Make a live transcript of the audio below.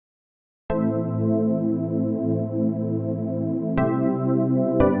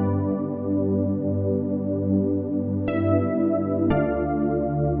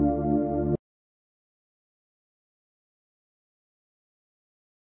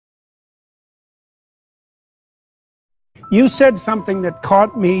You said something that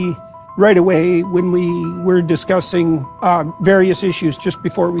caught me right away when we were discussing various issues just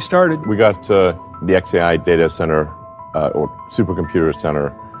before we started. We got the XAI data center or supercomputer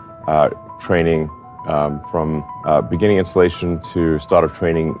center training from beginning installation to start of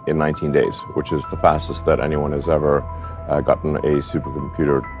training in 19 days, which is the fastest that anyone has ever gotten a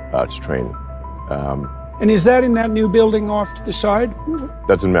supercomputer to train. And is that in that new building off to the side?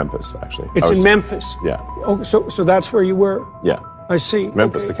 That's in Memphis, actually. It's in Memphis? Yeah. Oh, so that's where you were? Yeah. I see.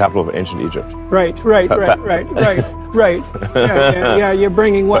 Memphis, okay. The capital of ancient Egypt. Right. Yeah, you're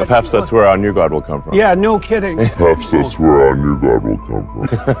bringing what? Perhaps that's where our new God will come from. Yeah, no kidding. Perhaps that's where our new God will come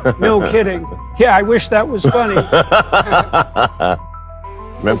from. No kidding. Yeah, I wish that was funny.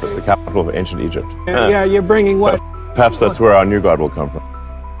 Memphis, the capital of ancient Egypt. Yeah, you're bringing what? Perhaps that's where our new God will come from.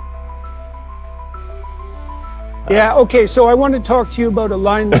 Yeah, okay, so I want to talk to you about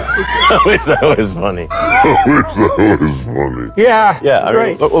alignment. I wish that was funny. Yeah, Yeah, I mean,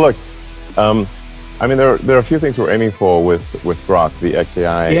 right. well, look, I mean, there are a few things we're aiming for with Grok, the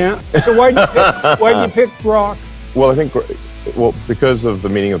XAI. Yeah, so why'd you pick Grok? Well, I think, because of the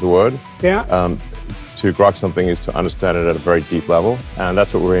meaning of the word. Yeah. To grok something is to understand it at a very deep level, and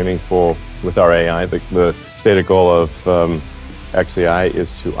that's what we're aiming for with our AI. The stated goal of XAI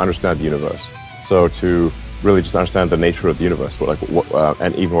is to understand the universe. So to really just understand the nature of the universe,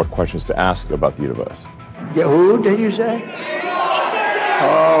 and even what questions to ask about the universe. Yeah, who did you say?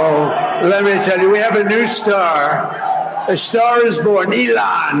 Oh, let me tell you, we have a new star. A star is born,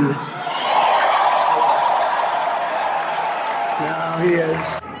 Elon. Now he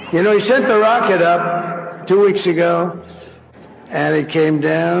is. You know, he sent the rocket up 2 weeks ago, and it came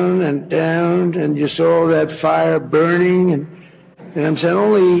down, and you saw that fire burning, and I'm saying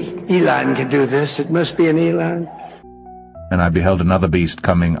only Elon can do this. It must be an Elon. And I beheld another beast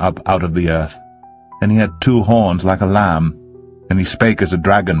coming up out of the earth, and he had 2 horns like a lamb, and he spake as a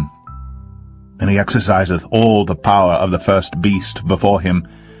dragon. And he exerciseth all the power of the first beast before him,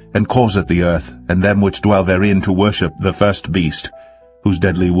 and causeth the earth, and them which dwell therein to worship the first beast, whose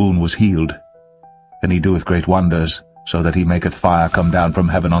deadly wound was healed. And he doeth great wonders, so that he maketh fire come down from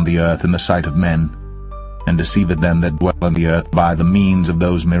heaven on the earth in the sight of men, and deceiveth them that dwell on the earth by the means of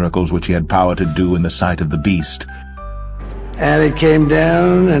those miracles which he had power to do in the sight of the beast. And it came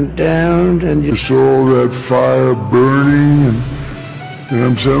down, and you saw that fire burning, and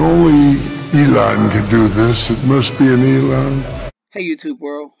I'm saying only Elon can do this. It must be an Elon. Hey YouTube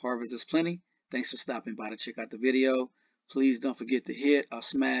world, Harvest is Plenty. Thanks for stopping by to check out the video. Please don't forget to hit or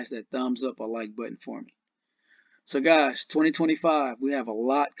smash that thumbs up or like button for me. So guys, 2025, we have a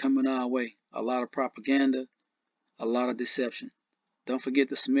lot coming our way. A lot of propaganda, a lot of deception. Don't forget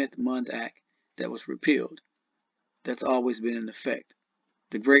the Smith-Mundt Act that was repealed. That's always been in effect.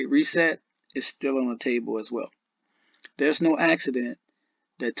 The Great Reset is still on the table as well. There's no accident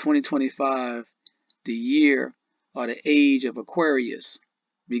that 2025, the year or the age of Aquarius,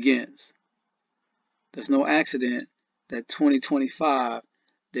 begins. There's no accident that 2025,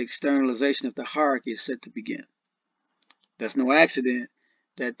 the externalization of the hierarchy is set to begin. There's no accident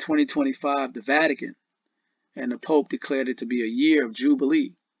that 2025, the Vatican and the Pope declared it to be a year of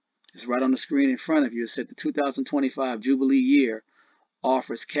Jubilee. It's right on the screen in front of you. It said the 2025 Jubilee year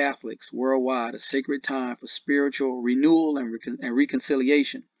offers Catholics worldwide a sacred time for spiritual renewal and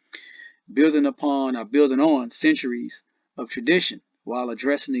reconciliation, building on centuries of tradition while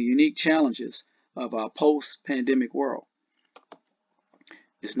addressing the unique challenges of our post-pandemic world.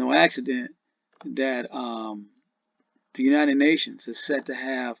 It's no accident that the United Nations is set to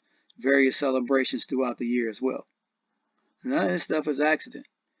have various celebrations throughout the year as well. None of this stuff is accident.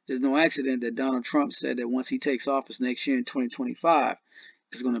 There's no accident that Donald Trump said that once he takes office next year in 2025,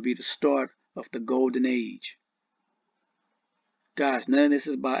 it's going to be the start of the golden age. Guys, none of this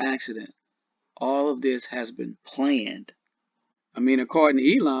is by accident. All of this has been planned. I mean, according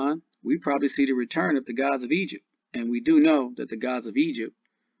to Elon, we probably see the return of the gods of Egypt. And we do know that the gods of Egypt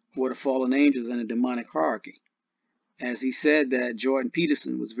were the fallen angels in a demonic hierarchy. As he said that Jordan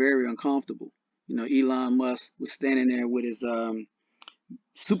Peterson was very uncomfortable. You know, Elon Musk was standing there with his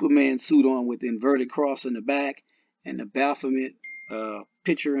Superman suit on with the inverted cross in the back and the Baphomet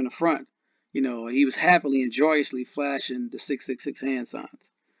picture in the front. You know, he was happily and joyously flashing the 666 hand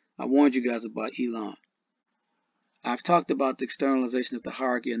signs. I warned you guys about Elon. I've talked about the externalization of the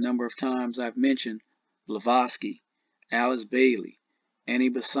hierarchy a number of times. I've mentioned Blavatsky, Alice Bailey, Annie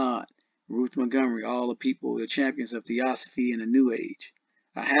Besant, Ruth Montgomery, all the people, the champions of Theosophy and the New Age.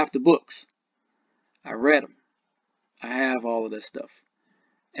 I have the books. I read them. I have all of that stuff.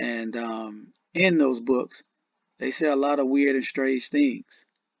 And in those books, they say a lot of weird and strange things.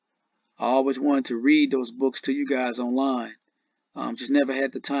 I always wanted to read those books to you guys online. Just never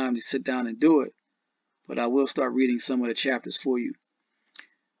had the time to sit down and do it. But I will start reading some of the chapters for you.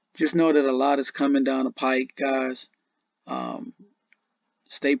 Just know that a lot is coming down the pike, guys.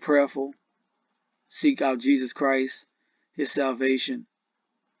 Stay prayerful. Seek out Jesus Christ, His salvation,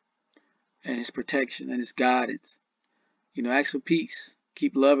 and His protection and His guidance. You know, ask for peace.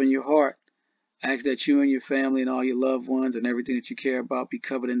 Keep love in your heart. Ask that you and your family and all your loved ones and everything that you care about be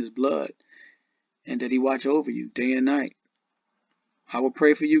covered in His blood, and that He watch over you day and night. I will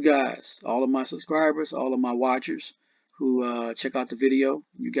pray for you guys, all of my subscribers, all of my watchers who check out the video.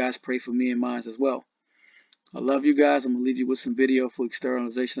 You guys pray for me and mine as well. I love you guys. I'm going to leave you with some video for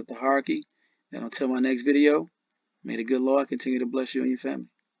externalization of the hierarchy. And until my next video, may the good Lord continue to bless you and your family.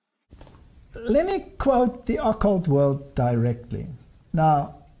 Let me quote the occult world directly.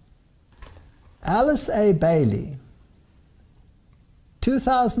 Now, Alice A. Bailey,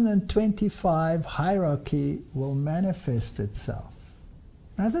 2025 hierarchy will manifest itself.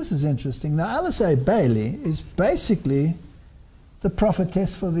 Now this is interesting. Now Alice A. Bailey is basically the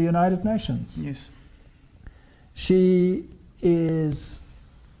prophetess for the United Nations. Yes. She is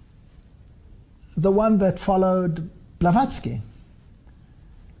the one that followed Blavatsky.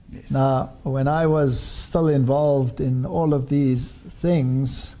 Yes. Now, when I was still involved in all of these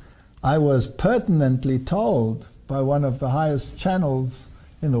things, I was pertinently told by one of the highest channels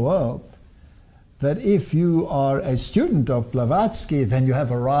in the world that if you are a student of Blavatsky, then you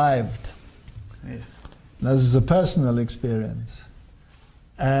have arrived. Yes. Now, this is a personal experience.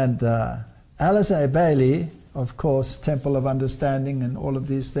 And Alice A. Bailey, of course, Temple of Understanding and all of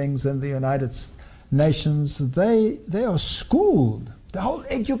these things in the United Nations, they are schooled. The whole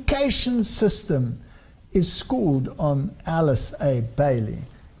education system is schooled on Alice A. Bailey.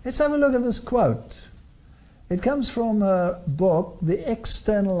 Let's have a look at this quote. It comes from a book, The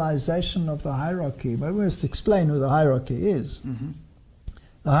Externalisation of the Hierarchy. But we must explain who the hierarchy is. Mm-hmm.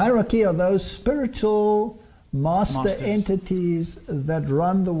 The hierarchy are those spiritual Masters. entities that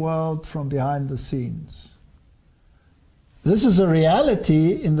run the world from behind the scenes. This is a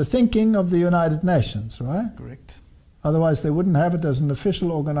reality in the thinking of the United Nations, right? Correct. Otherwise they wouldn't have it as an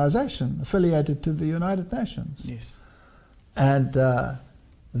official organization affiliated to the United Nations. Yes. And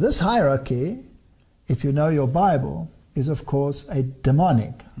this hierarchy, if you know your Bible, is of course a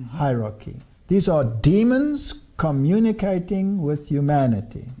demonic hierarchy. These are demons communicating with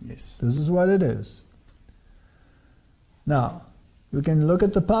humanity. Yes. This is what it is. Now, we can look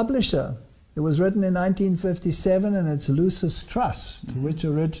at the publisher. It was written in 1957 and it's Lucis Trust, which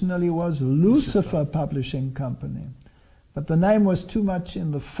originally was Lucifer Publishing Company. But the name was too much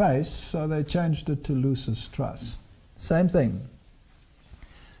in the face, so they changed it to Lucis Trust. Same thing.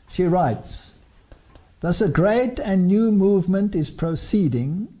 She writes, "Thus a great and new movement is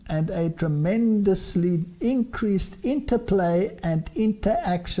proceeding, and a tremendously increased interplay and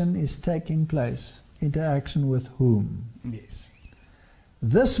interaction is taking place." Interaction with whom? Yes.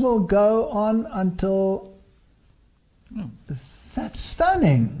 This will go on until, that's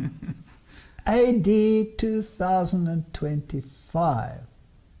stunning, AD 2025.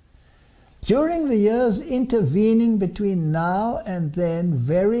 During the years intervening between now and then,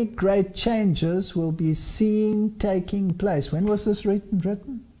 very great changes will be seen taking place. When was this written?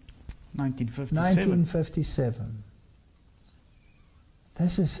 1957. 1957.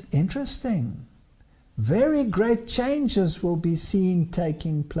 This is interesting. Very great changes will be seen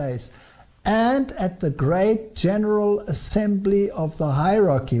taking place. And at the great General Assembly of the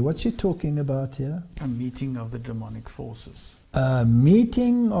Hierarchy, what's she talking about here? A meeting of the demonic forces. A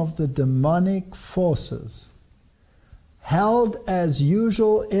meeting of the demonic forces, held as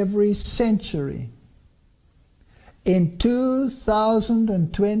usual every century. In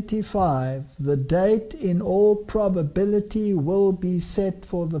 2025, the date in all probability will be set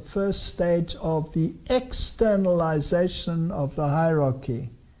for the first stage of the externalization of the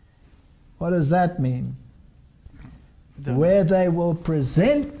hierarchy. What does that mean? Where they will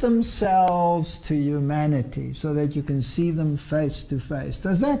present themselves to humanity so that you can see them face to face.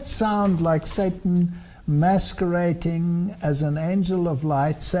 Does that sound like Satan masquerading as an angel of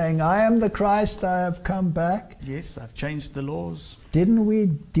light, saying, "I am the Christ, I have come back"? Yes, I've changed the laws. Didn't we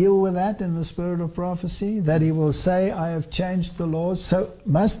deal with that in the spirit of prophecy? That he will say, "I have changed the laws." So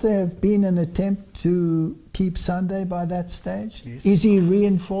must there have been an attempt to keep Sunday by that stage? Yes. Is he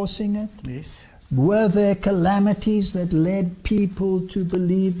reinforcing it? Yes. Were there calamities that led people to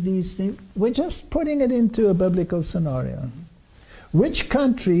believe these things? We're just putting it into a biblical scenario. Which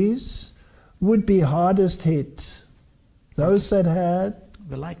countries would be hardest hit? Those that had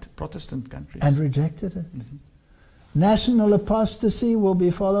the light Protestant countries. and rejected it. National apostasy will be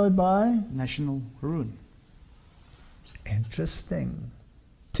followed by? National ruin. Interesting.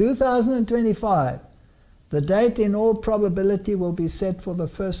 2025. The date in all probability will be set for the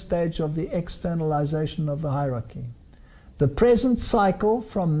first stage of the externalization of the hierarchy. The present cycle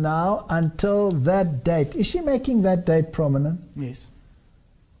from now until that date. Is she making that date prominent? Yes.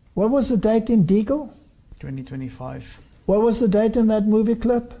 What was the date in Deagle? 2025. What was the date in that movie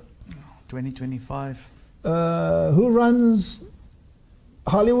clip? 2025. Who runs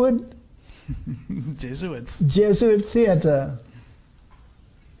Hollywood? Jesuits. Jesuit theater.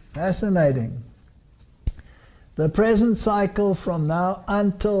 Fascinating. The present cycle from now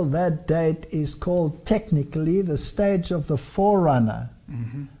until that date is called technically the stage of the forerunner.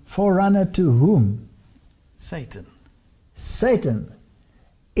 Mm-hmm. Forerunner to whom? Satan. Satan.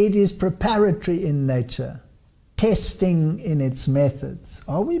 It is preparatory in nature, testing in its methods.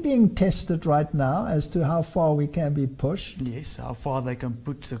 Are we being tested right now as to how far we can be pushed? Yes, how far they can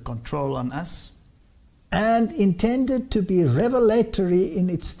put the control on us. And intended to be revelatory in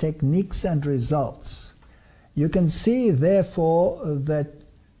its techniques and results. You can see, therefore, that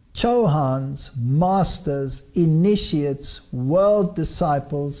Chohans, masters, initiates, world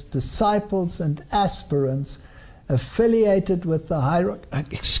disciples, disciples and aspirants affiliated with the hierarchy.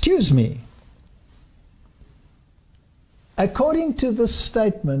 Excuse me. According to this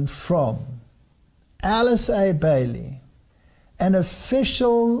statement from Alice A. Bailey, an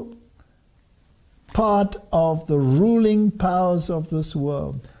official part of the ruling powers of this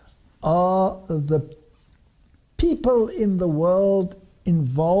world are the people in the world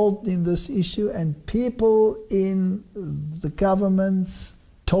involved in this issue and people in the governments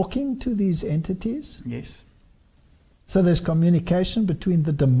talking to these entities? Yes. So there's communication between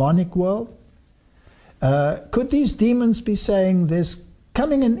the demonic world. Could these demons be saying there's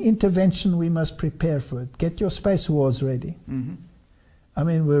coming an intervention, we must prepare for it? Get your space wars ready. Mm-hmm. I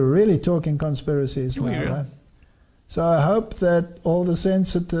mean, we're really talking conspiracies now, Yeah. right? So I hope that all the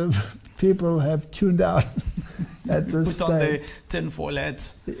sensitive people have tuned out at this Put on their stage. tinfoil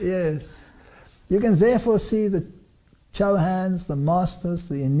hats. Yes. You can therefore see the Chohans, the masters,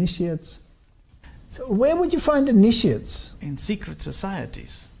 the initiates. So where would you find initiates? In secret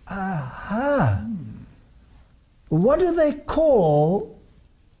societies. Aha. What do they call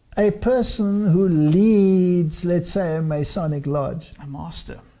a person who leads, let's say, a Masonic lodge? A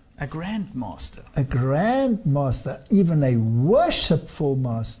master. A grand master. A grand master, even a worshipful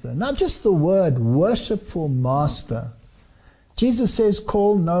master. Not just the word worshipful master. Jesus says,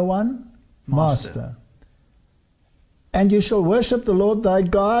 call no one master. And you shall worship the Lord thy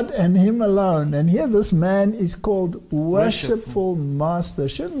God and him alone. And here this man is called worshipful master.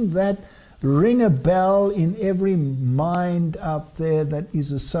 Shouldn't that ring a bell in every mind out there that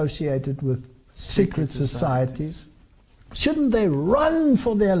is associated with secret societies? Shouldn't they run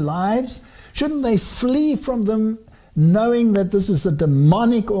for their lives? Shouldn't they flee from them, knowing that this is a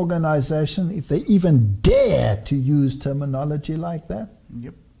demonic organization, if they even dare to use terminology like that?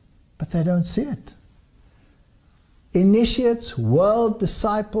 Yep. But they don't see it. Initiates, world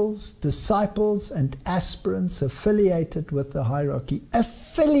disciples, disciples and aspirants affiliated with the hierarchy.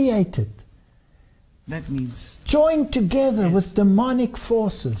 Affiliated. That means Joined together Yes. with demonic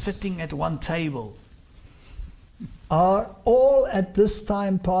forces. sitting at one table. Are all at this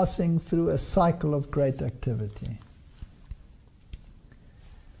time passing through a cycle of great activity.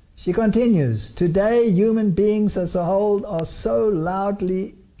 She continues, today human beings as a whole are so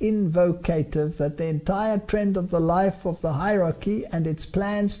loudly invocative that the entire trend of the life of the hierarchy and its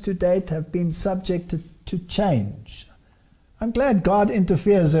plans to date have been subjected to change. I'm glad God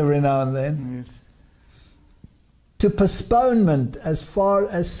interferes every now and then. Yes. To postponement as far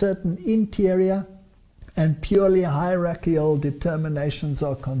as certain interior and purely hierarchical determinations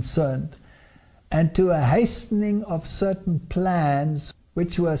are concerned, and to a hastening of certain plans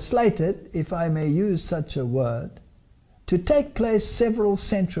which were slated, if I may use such a word, to take place several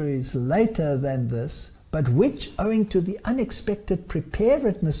centuries later than this, but which, owing to the unexpected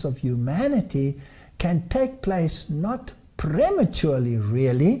preparedness of humanity, can take place not prematurely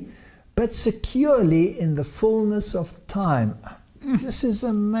really, but securely in the fullness of time. This is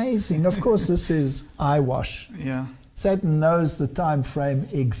amazing. Of course, this is eyewash. Yeah. Satan knows the time frame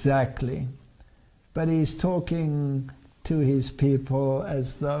exactly, but he's talking to his people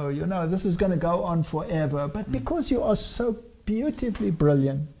as though, you know, this is going to go on forever. But because you are so beautifully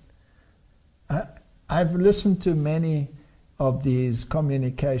brilliant, I've listened to many of these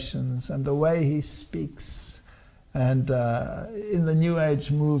communications and the way he speaks. And in the New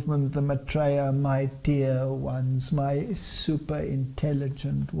Age movement, the Maitreya, my dear ones, my super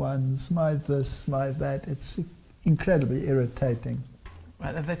intelligent ones, my this, my that. It's incredibly irritating.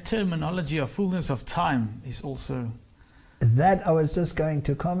 Well, the terminology of fullness of time is also... That I was just going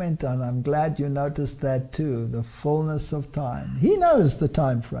to comment on. I'm glad you noticed that too, the fullness of time. He knows the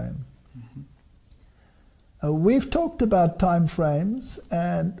time frame. We've talked about time frames,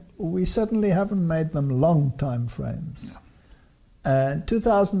 and we certainly haven't made them long time frames. And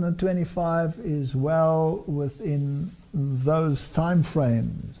 2025 is well within those time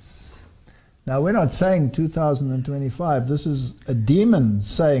frames. Now, we're not saying 2025. This is a demon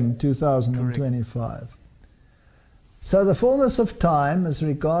saying 2025. Correct. So the fullness of time as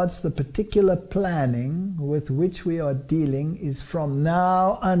regards the particular planning with which we are dealing is from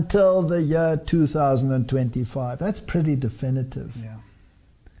now until the year 2025. That's pretty definitive. Yeah.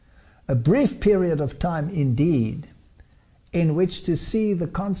 A brief period of time indeed, in which to see the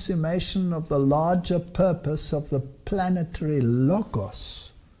consummation of the larger purpose of the planetary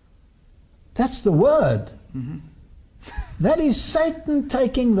logos. That's the word. Mm-hmm. That is Satan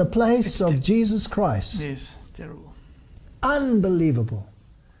taking the place of Jesus Christ. Yes, it's terrible. Unbelievable.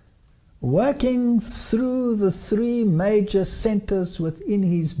 Working through the three major centers within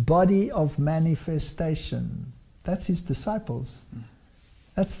his body of manifestation. That's his disciples.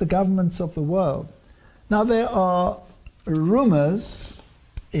 That's the governments of the world. Now there are rumors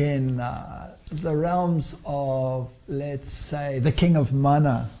in the realms of, let's say, the king of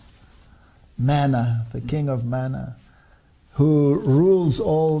Mana, the king of Mana, who rules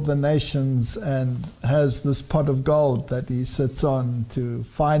all the nations and has this pot of gold that he sits on to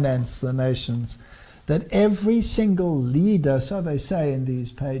finance the nations, that every single leader, so they say in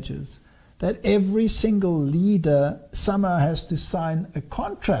these pages, that every single leader somehow has to sign a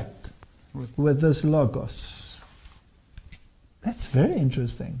contract with this logos. That's very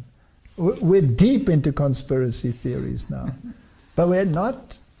interesting. We're deep into conspiracy theories now, but we're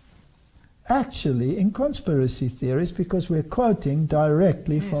not actually in conspiracy theories because we're quoting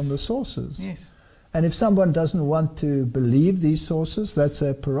directly from the sources. Yes. And if someone doesn't want to believe these sources, that's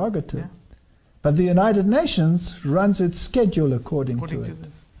their prerogative. Yeah. But the United Nations runs its schedule according to it.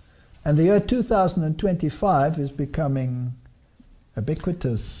 And the year 2025 is becoming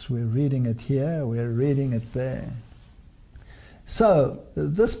ubiquitous. We're reading it here, we're reading it there. So,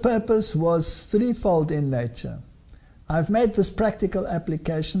 this purpose was threefold in nature. I've made this practical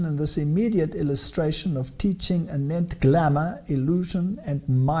application and this immediate illustration of teaching anent glamour, illusion, and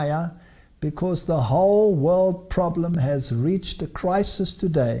maya because the whole world problem has reached a crisis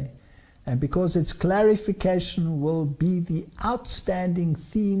today and because its clarification will be the outstanding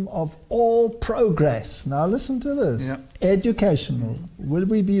theme of all progress. Now listen to this. Yeah. Educational. Will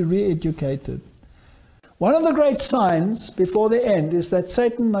we be re-educated? One of the great signs before the end is that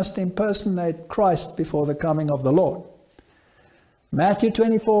Satan must impersonate Christ before the coming of the Lord. Matthew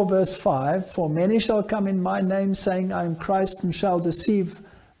 24 verse 5, for many shall come in my name saying I am Christ and shall deceive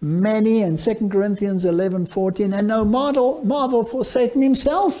many, and 2 Corinthians 11:14, and no marvel for Satan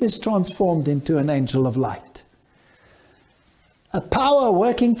himself is transformed into an angel of light. A power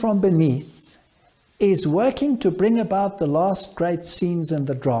working from beneath is working to bring about the last great scenes in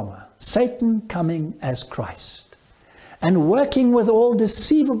the drama. Satan coming as Christ and working with all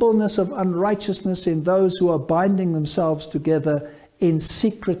deceivableness of unrighteousness in those who are binding themselves together in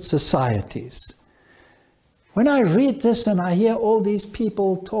secret societies. When I read this and I hear all these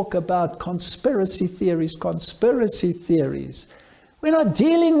people talk about conspiracy theories, we're not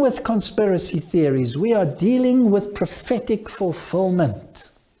dealing with conspiracy theories. We are dealing with prophetic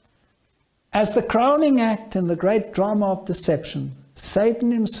fulfillment. As the crowning act in the great drama of deception,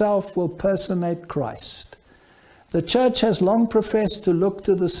 Satan himself will personate Christ. The church has long professed to look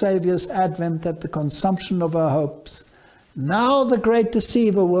to the Savior's advent at the consumption of her hopes. Now the great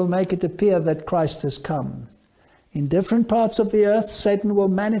deceiver will make it appear that Christ has come. In different parts of the earth, Satan will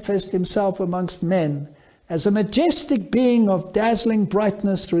manifest himself amongst men as a majestic being of dazzling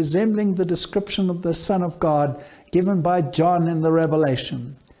brightness, resembling the description of the Son of God given by John in the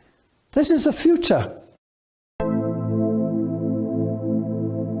Revelation. This is a future.